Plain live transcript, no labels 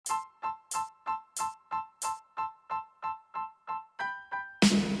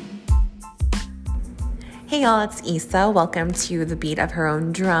Hey y'all, it's Issa. Welcome to The Beat of Her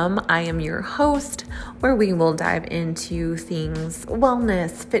Own Drum. I am your host, where we will dive into things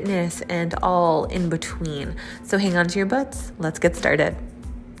wellness, fitness, and all in between. So hang on to your butts. Let's get started.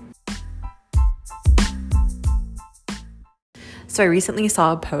 So I recently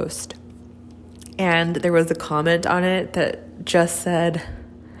saw a post, and there was a comment on it that just said,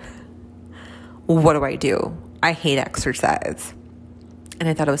 "What do I do? I hate exercise." And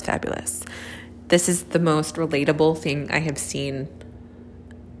I thought it was fabulous. This is the most relatable thing I have seen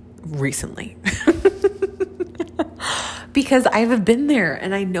recently. Because I've been there,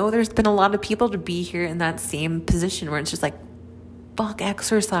 and I know there's been a lot of people to be here in that same position where it's just like, fuck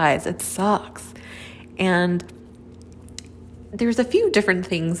exercise, it sucks. And there's a few different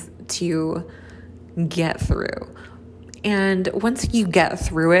things to get through. And once you get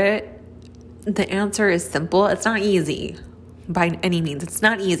through it, the answer is simple. It's not easy. By any means, it's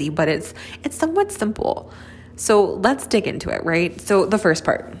not easy, but it's somewhat simple. So let's dig into it, right? So the first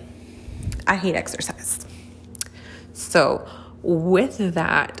part, I hate exercise. So with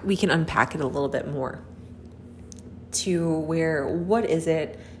that, we can unpack it a little bit more to where, what is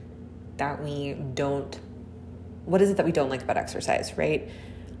it that we don't like about exercise, right?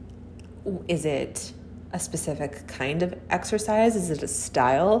 Is it a specific kind of exercise? Is it a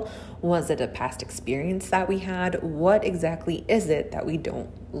style? Was it a past experience that we had? What exactly is it that we don't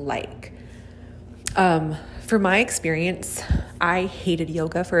like? For my experience, I hated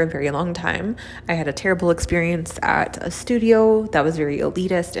yoga for a very long time. I had a terrible experience at a studio that was very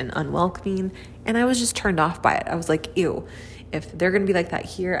elitist and unwelcoming, and I was just turned off by it. I was like, ew, if they're going to be like that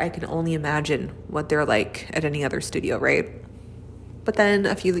here, I can only imagine what they're like at any other studio, right? But then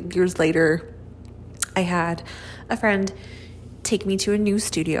a few years later, I had a friend take me to a new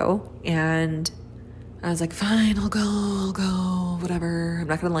studio, and I was like, fine, I'll go, whatever. I'm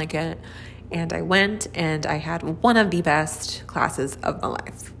not going to like it. And I went, and I had one of the best classes of my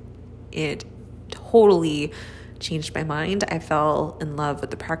life. It totally changed my mind. I fell in love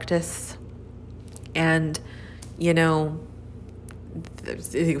with the practice, and,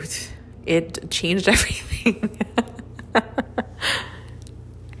 it changed everything.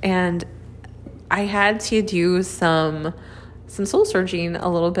 And I had to do some soul searching a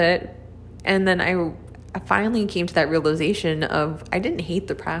little bit. And then I finally came to that realization of, I didn't hate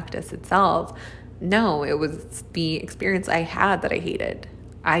the practice itself. No, it was the experience I had that I hated.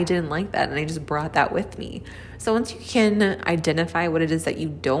 I didn't like that, and I just brought that with me. So once you can identify what it is that you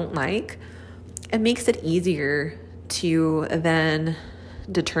don't like, it makes it easier to then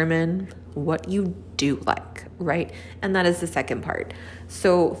determine what you do like, right? And that is the second part.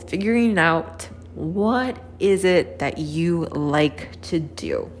 So figuring out, what is it that you like to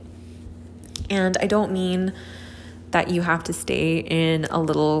do? And I don't mean that you have to stay in a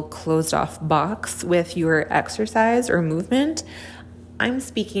little closed off box with your exercise or movement. I'm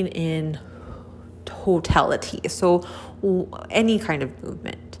speaking in totality. So any kind of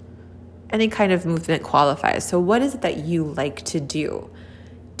movement qualifies. So what is it that you like to do?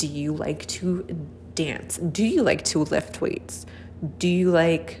 Do you like to dance? Do you like to lift weights? Do you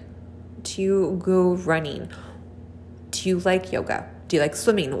like to go running? Do you like yoga? Do you like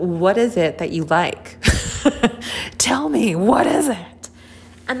swimming? What is it that you like? Tell me, what is it?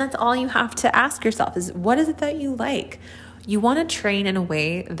 And that's all you have to ask yourself is, what is it that you like? You want to train in a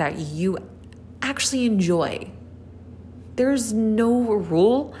way that you actually enjoy. There's no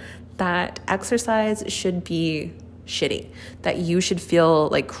rule that exercise should be shitty, that you should feel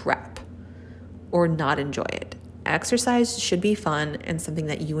like crap or not enjoy it. Exercise should be fun and something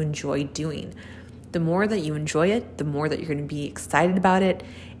that you enjoy doing. The more that you enjoy it, the more that you're going to be excited about it,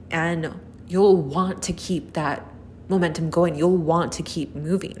 and you'll want to keep that momentum going. You'll want to keep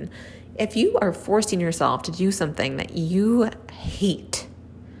moving. If you are forcing yourself to do something that you hate,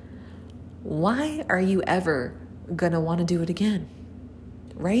 why are you ever going to want to do it again?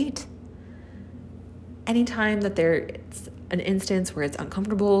 Right? Anytime that there's an instance where it's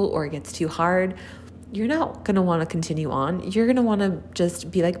uncomfortable or it gets too hard, you're not going to want to continue on. You're going to want to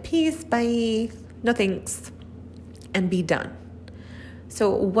just be like, peace, bye, no thanks, and be done. So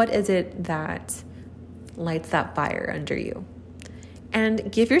what is it that lights that fire under you? And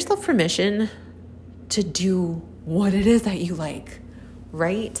give yourself permission to do what it is that you like,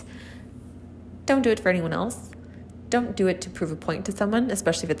 right? Don't do it for anyone else. Don't do it to prove a point to someone,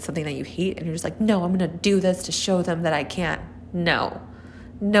 especially if it's something that you hate and you're just like, no, I'm going to do this to show them that I can. No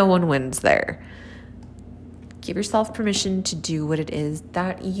one wins there. Give yourself permission to do what it is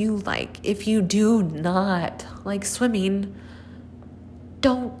that you like. If you do not like swimming,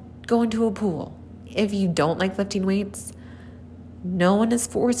 don't go into a pool. If you don't like lifting weights, no one is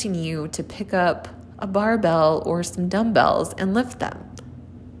forcing you to pick up a barbell or some dumbbells and lift them.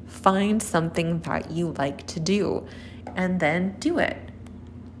 Find something that you like to do and then do it.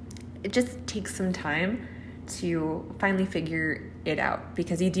 It just takes some time to finally figure it out,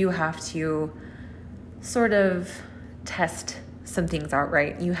 because you do have to sort of test some things out,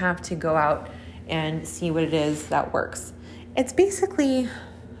 right? You have to go out and see what it is that works. It's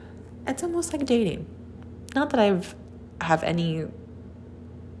almost like dating. Not that I have any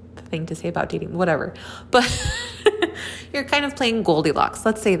thing to say about dating, whatever, but you're kind of playing Goldilocks.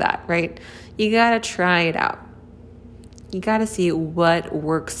 Let's say that, right? You got to try it out. You got to see what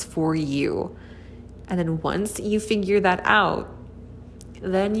works for you. And then once you figure that out,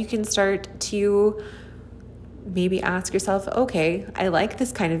 then you can start to maybe ask yourself, okay, I like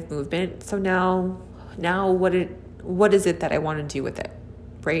this kind of movement. So now what is it that I want to do with it,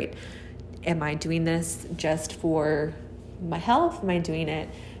 right? Am I doing this just for my health? Am I doing it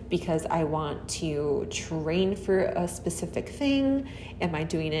because I want to train for a specific thing? Am I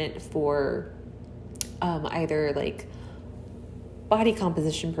doing it for either like body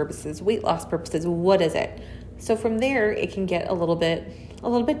composition purposes, weight loss purposes? What is it? So from there, it can get a little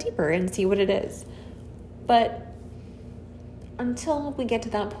bit deeper and see what it is. But until we get to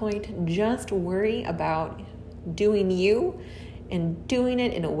that point, just worry about doing you and doing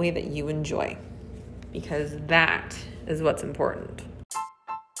it in a way that you enjoy, because that is what's important.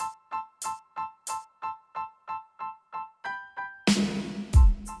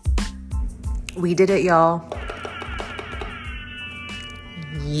 We did it, y'all.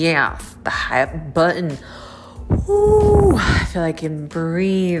 Yes, the hype button. Ooh, I feel like I can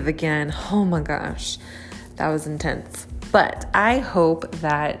breathe again. Oh my gosh, that was intense. But I hope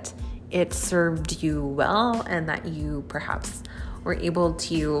that it served you well and that you perhaps were able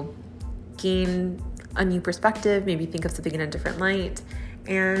to gain a new perspective, maybe think of something in a different light,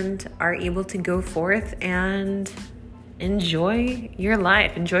 and are able to go forth and enjoy your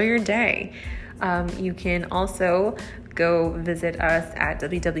life, enjoy your day. You can also go visit us at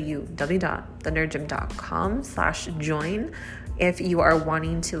www.thenerdgym.com/join. If you are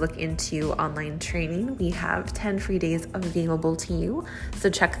wanting to look into online training, we have 10 free days available to you. So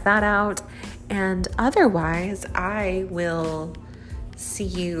check that out. And otherwise, I will see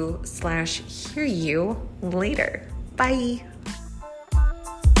you/hear you later. Bye.